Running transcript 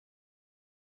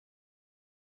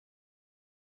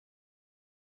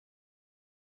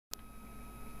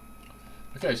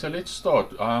Okay, so let's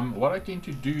start. What I tend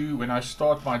to do when I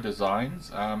start my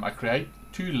designs, I create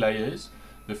two layers.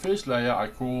 The first layer I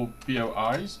call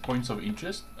POIs, points of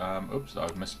interest. Oops,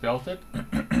 I've misspelled it.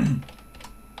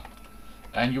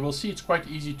 And you will see it's quite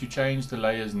easy to change the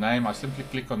layer's name. I simply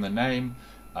click on the name.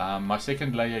 My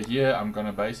second layer here, I'm going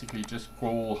to basically just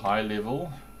call high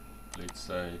level. Let's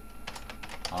say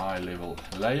high level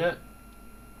layer.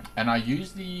 And I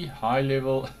use the high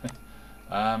level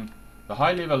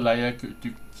layer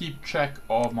to keep track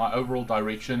of my overall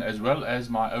direction as well as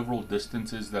my overall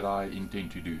distances that I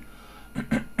intend to do.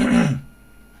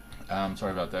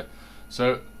 Sorry about that.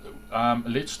 So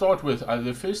let's start with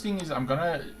the first thing is I'm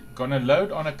gonna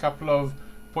load on a couple of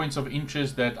points of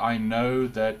interest that I know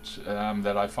that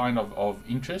that I find of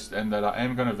interest and that I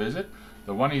am going to visit.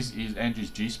 The one is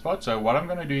Angie's G-spot. So what I'm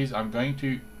going to do is I'm going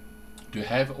to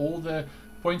have all the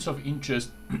points of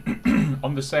interest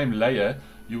on the same layer.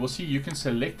 You will see you can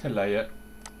select a layer.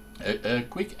 A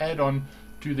quick add-on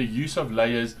to the use of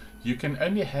layers, you can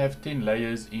only have 10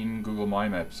 layers in Google My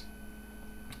Maps.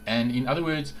 And in other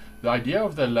words, the idea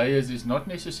of the layers is not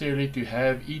necessarily to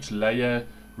have each layer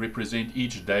represent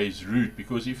each day's route,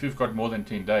 because if you've got more than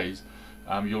 10 days,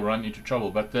 you'll run into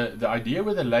trouble. But the idea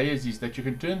with the layers is that you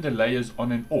can turn the layers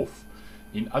on and off.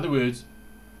 In other words,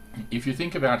 if you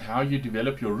think about how you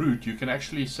develop your route, you can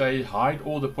actually say hide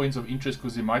all the points of interest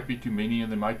because there might be too many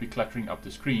and they might be cluttering up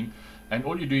the screen, and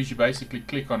all you do is you basically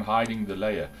click on hiding the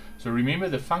layer. So remember,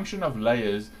 the function of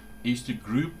layers is to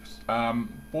group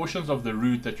portions of the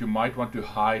route that you might want to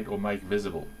hide or make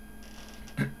visible.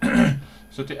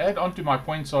 So to add on to my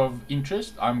points of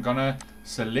interest, I'm gonna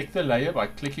select the layer by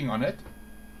clicking on it,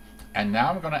 and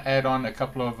now I'm gonna add on a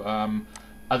couple of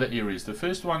other areas. The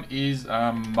first one is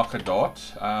Makadot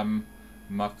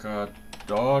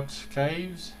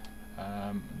Caves.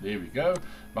 There we go.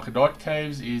 Makadot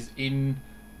Caves is in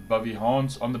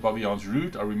Bavihans, on the Bavihans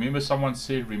route. I remember someone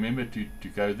said remember to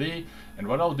go there, and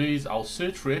what I'll do is I'll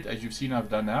search for it, as you've seen I've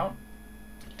done now,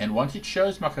 and once it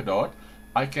shows Makadot,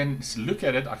 I can look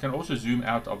at it. I can also zoom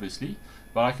out obviously,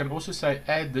 but I can also say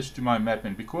add this to my map,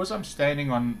 and because I'm standing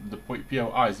on the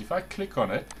POIs, if I click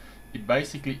on it, it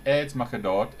basically adds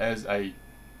Makadot as a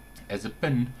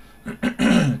pin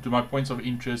to my points of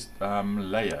interest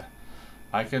layer.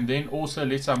 I can then also,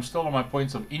 let's say I'm still on my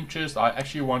points of interest, I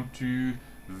actually want to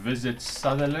visit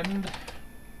Sutherland.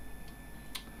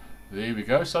 There we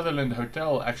go. Sutherland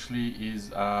Hotel actually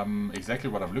is exactly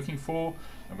what I'm looking for.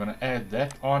 I'm going to add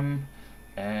that on,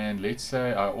 and let's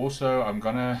say I'm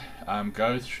going to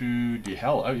go through the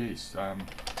hell. Oh yes,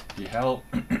 the hell.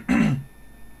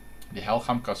 The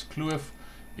Helgamkas Kloof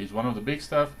is one of the big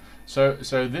stuff. So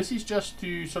this is just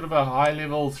to sort of a high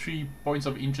level 3 points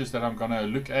of interest that I'm going to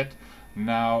look at.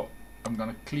 Now I'm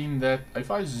going to clean that.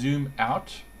 If I zoom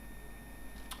out,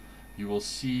 you will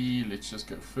see, let's just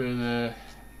go further.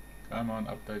 Come on,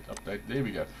 update. There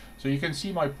we go. So you can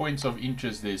see my points of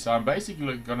interest there. So I'm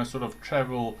basically going to sort of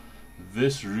travel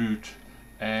this route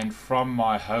and from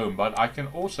my home. But I can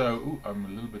also, ooh, I'm a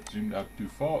little bit zoomed out too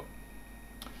far.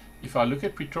 If I look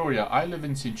at Pretoria, I live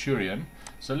in Centurion.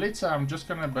 So let's say I'm just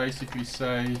going to basically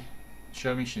say,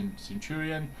 show me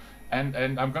Centurion. And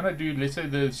I'm going to do, let's say,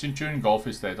 the Centurion Golf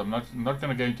Estate. I'm not going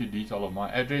to go into detail of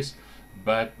my address,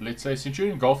 but let's say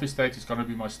Centurion Golf Estate is going to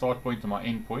be my start point and my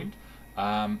end point.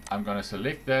 I'm going to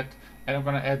select that, and I'm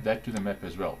going to add that to the map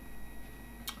as well.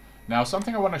 Now,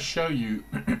 something I want to show you,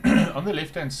 on the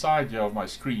left-hand side here of my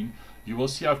screen, you will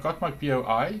see I've got my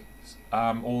POI,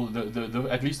 or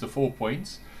at least the 4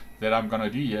 points that I'm going to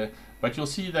do here, but you'll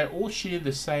see they all share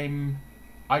the same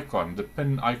icon, the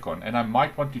pin icon, and I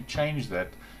might want to change that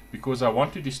because I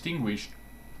want to distinguish.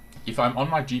 If I'm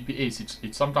on my GPS,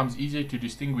 it's sometimes easier to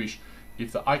distinguish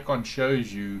if the icon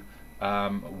shows you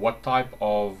what type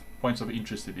of points of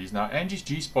interest it is. Now, Angie's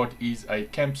G-spot is a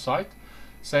campsite,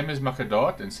 same as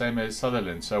Makadot and same as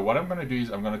Sutherland. So what I'm going to do is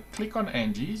I'm going to click on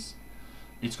Angie's.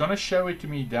 It's going to show it to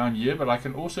me down here, but I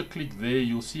can also click there.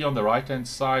 You'll see on the right hand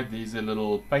side there's a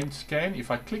little paint scan.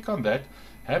 If I click on that,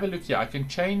 have a look here, I can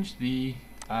change the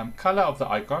color of the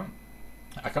icon.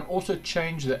 I can also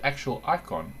change the actual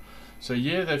icon. So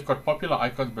here they've got popular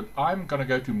icons, but I'm going to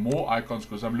go to more icons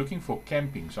because I'm looking for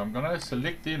camping. So I'm going to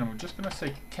select it and I'm just going to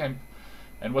say camp.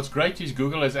 And what's great is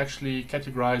Google has actually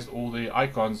categorized all the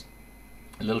icons,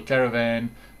 a little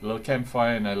caravan, a little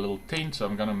campfire, and a little tent. So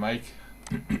I'm going to make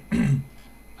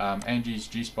Angie's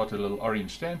G-spot a little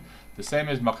orange tent, the same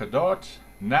as Makadot.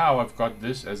 Now I've got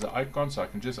this as an icon, so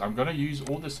I'm going to use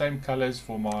all the same colors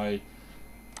for my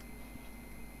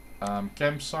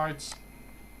campsites,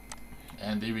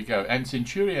 and there we go. And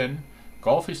Centurion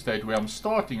Golf Estate, where I'm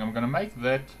starting, I'm going to make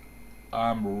that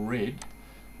red,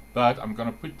 but I'm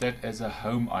going to put that as a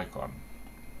home icon.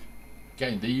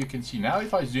 Okay, and there you can see now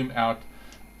if I zoom out,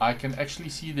 I can actually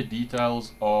see the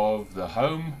details of the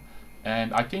home,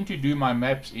 and I tend to do my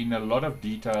maps in a lot of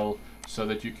detail so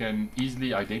that you can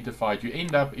easily identify it. You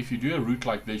end up, if you do a route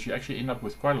like this, you actually end up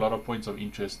with quite a lot of points of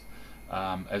interest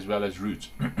as well as routes.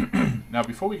 Now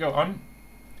before we go on,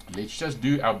 let's just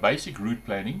do our basic route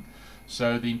planning.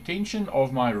 So the intention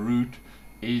of my route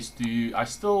is to, I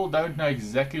still don't know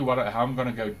exactly how I'm going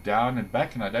to go down and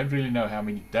back, and I don't really know how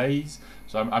many days,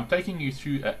 so I'm taking you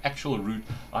through an actual route.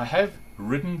 I have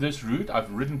ridden this route,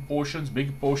 I've ridden portions,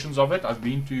 big portions of it. I've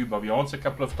been to Baviance a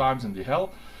couple of times in the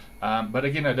hell, but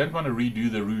again, I don't want to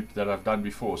redo the route that I've done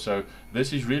before, so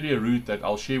this is really a route that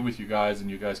I'll share with you guys,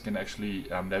 and you guys can actually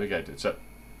navigate it. So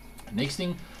next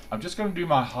thing, I'm just going to do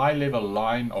my high level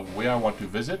line of where I want to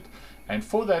visit. And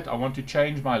for that, I want to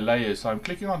change my layers. So I'm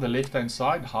clicking on the left hand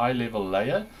side, high level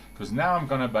layer, because now I'm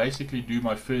going to basically do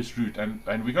my first route. And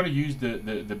we're going to use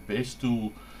the best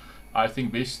tool, I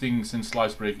think best thing since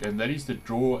Slice Break, and that is the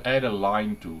draw, add a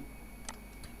line tool.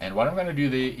 And what I'm going to do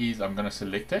there is I'm going to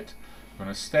select it. I'm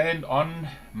going to stand on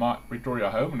my Pretoria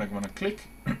home and I'm going to click.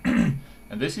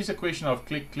 And this is a question of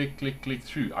click, click, click, click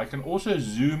through. I can also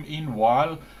zoom in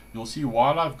while, you'll see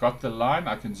while I've got the line,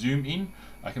 I can zoom in.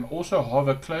 I can also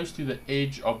hover close to the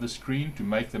edge of the screen to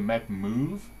make the map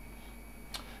move.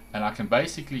 And I can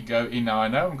basically go in. Now I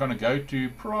know I'm going to go to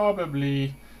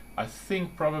probably, I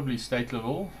think probably state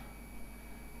level.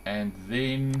 And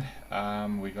then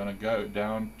we're going to go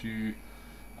down to,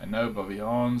 I know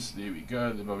Baviance, there we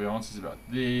go, the Baviance is about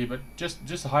there, but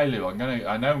just high level.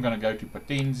 I know I'm going to go to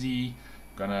Potenzi,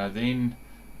 gonna then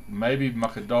maybe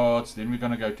Machadats, then we're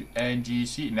going to go to Angie.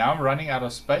 See, now I'm running out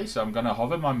of space, so I'm going to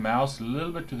hover my mouse a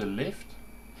little bit to the left.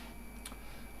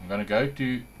 I'm going to go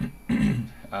to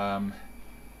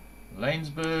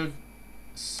Lanesburg,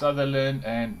 Sutherland,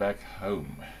 and back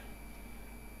home.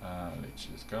 Let's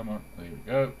just come on, there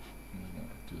we go.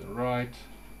 To the right,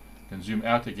 can zoom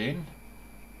out again,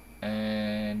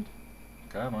 and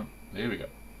come on, there we go.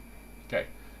 Okay,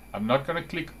 I'm not going to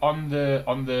click on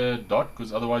the dot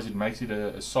because otherwise it makes it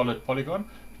a solid polygon.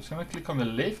 Just going to click on the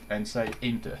left and say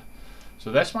enter.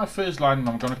 So that's my first line, and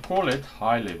I'm going to call it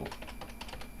high level.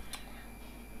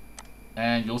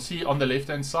 And you'll see on the left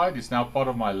hand side it's now part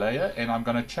of my layer, and I'm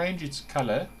going to change its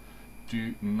color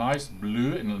to nice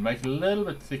blue, and it'll make it a little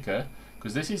bit thicker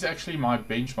because this is actually my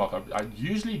benchmark. I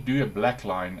usually do a black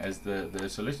line as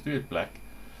so let's do it black.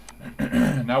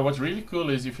 Now what's really cool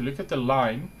is if you look at the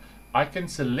line, I can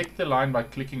select the line by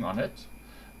clicking on it.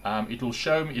 It'll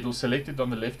show me, it'll select it on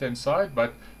the left hand side,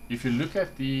 but if you look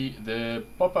at the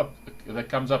pop-up that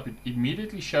comes up, it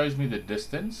immediately shows me the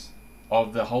distance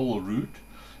of the whole route,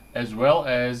 as well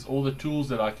as all the tools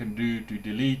that I can do to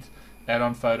delete, add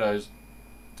on photos,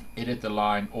 edit the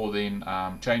line, or then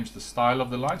change the style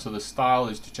of the line. So the style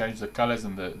is to change the colors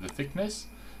and the thickness.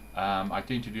 I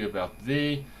tend to do about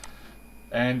there.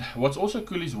 And what's also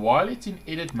cool is while it's in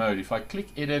edit mode, if I click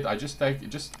edit, I just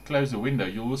close the window,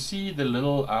 you will see the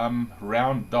little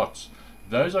round dots.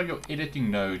 Those are your editing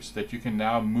nodes that you can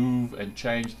now move and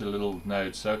change the little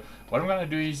nodes. So what I'm going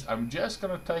to do is I'm just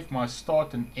going to take my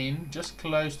start and end just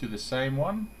close to the same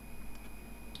one.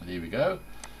 There we go.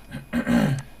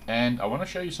 And I want to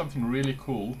show you something really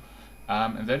cool,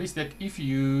 and that is that if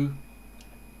you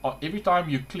every time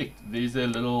you click, there's a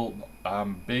little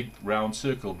big round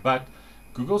circle, but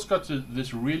Google's got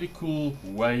this really cool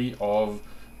way of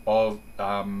I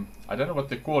don't know what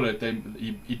they call it.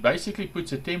 It basically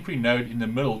puts a temporary node in the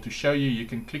middle to show you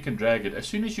can click and drag it. As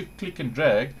soon as you click and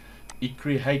drag, it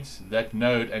creates that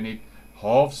node and it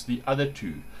halves the other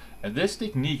two. And this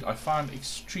technique I find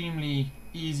extremely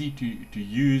easy to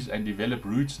use and develop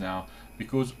routes now,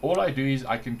 because all I do is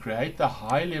I can create the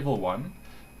high level one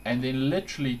and then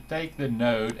literally take the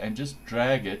node and just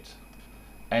drag it,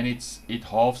 and it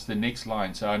halves the next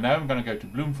line. So I know I'm going to go to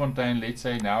Bloemfontein. Let's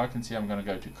say now I can see I'm going to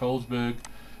go to Colesberg.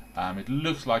 It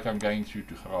looks like I'm going through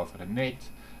to Graaf-Reinet.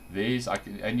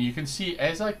 And you can see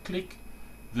as I click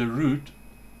the route,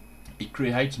 it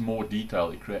creates more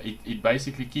detail. It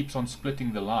basically keeps on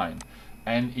splitting the line,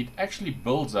 and it actually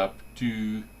builds up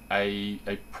to a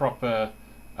proper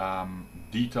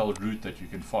detailed route that you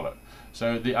can follow.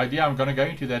 So the idea, I'm going to go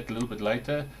into that a little bit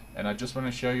later, and I just want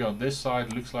to show you on this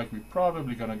side, looks like we're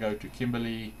probably going to go to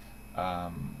Kimberley,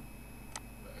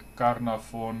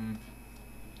 Carnarvon.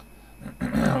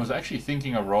 I was actually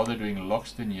thinking of rather doing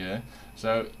Loxton here.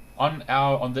 So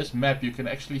on this map you can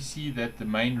actually see that the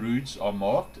main routes are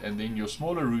marked, and then your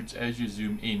smaller routes, as you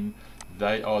zoom in,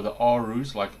 they are the R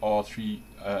routes like R3,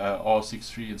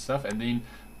 R63 and stuff. And then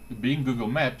being Google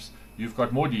Maps, you've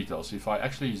got more details. If I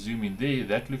actually zoom in there,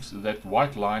 that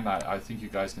white line, I think you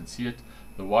guys can see it.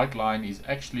 The white line is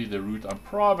actually the route I'm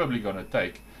probably going to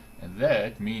take, and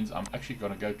that means I'm actually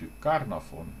going to go to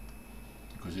Carnarvon,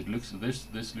 because it looks, this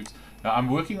looks, now I'm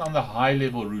working on the high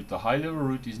level route. The high level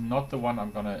route is not the one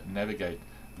I'm going to navigate.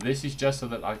 This is just so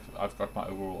that I've got my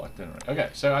overall itinerary. Okay,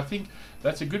 so I think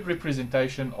that's a good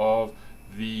representation of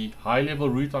the high level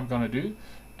route I'm going to do.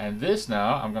 And this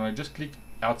now, I'm going to just click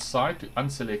outside to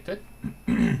unselect it.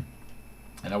 And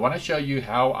I want to show you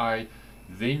how I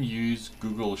then use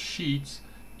Google Sheets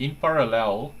in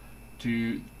parallel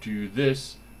to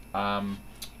this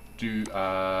to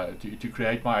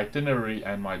create my itinerary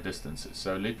and my distances.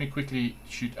 So let me quickly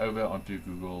shoot over onto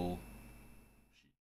Google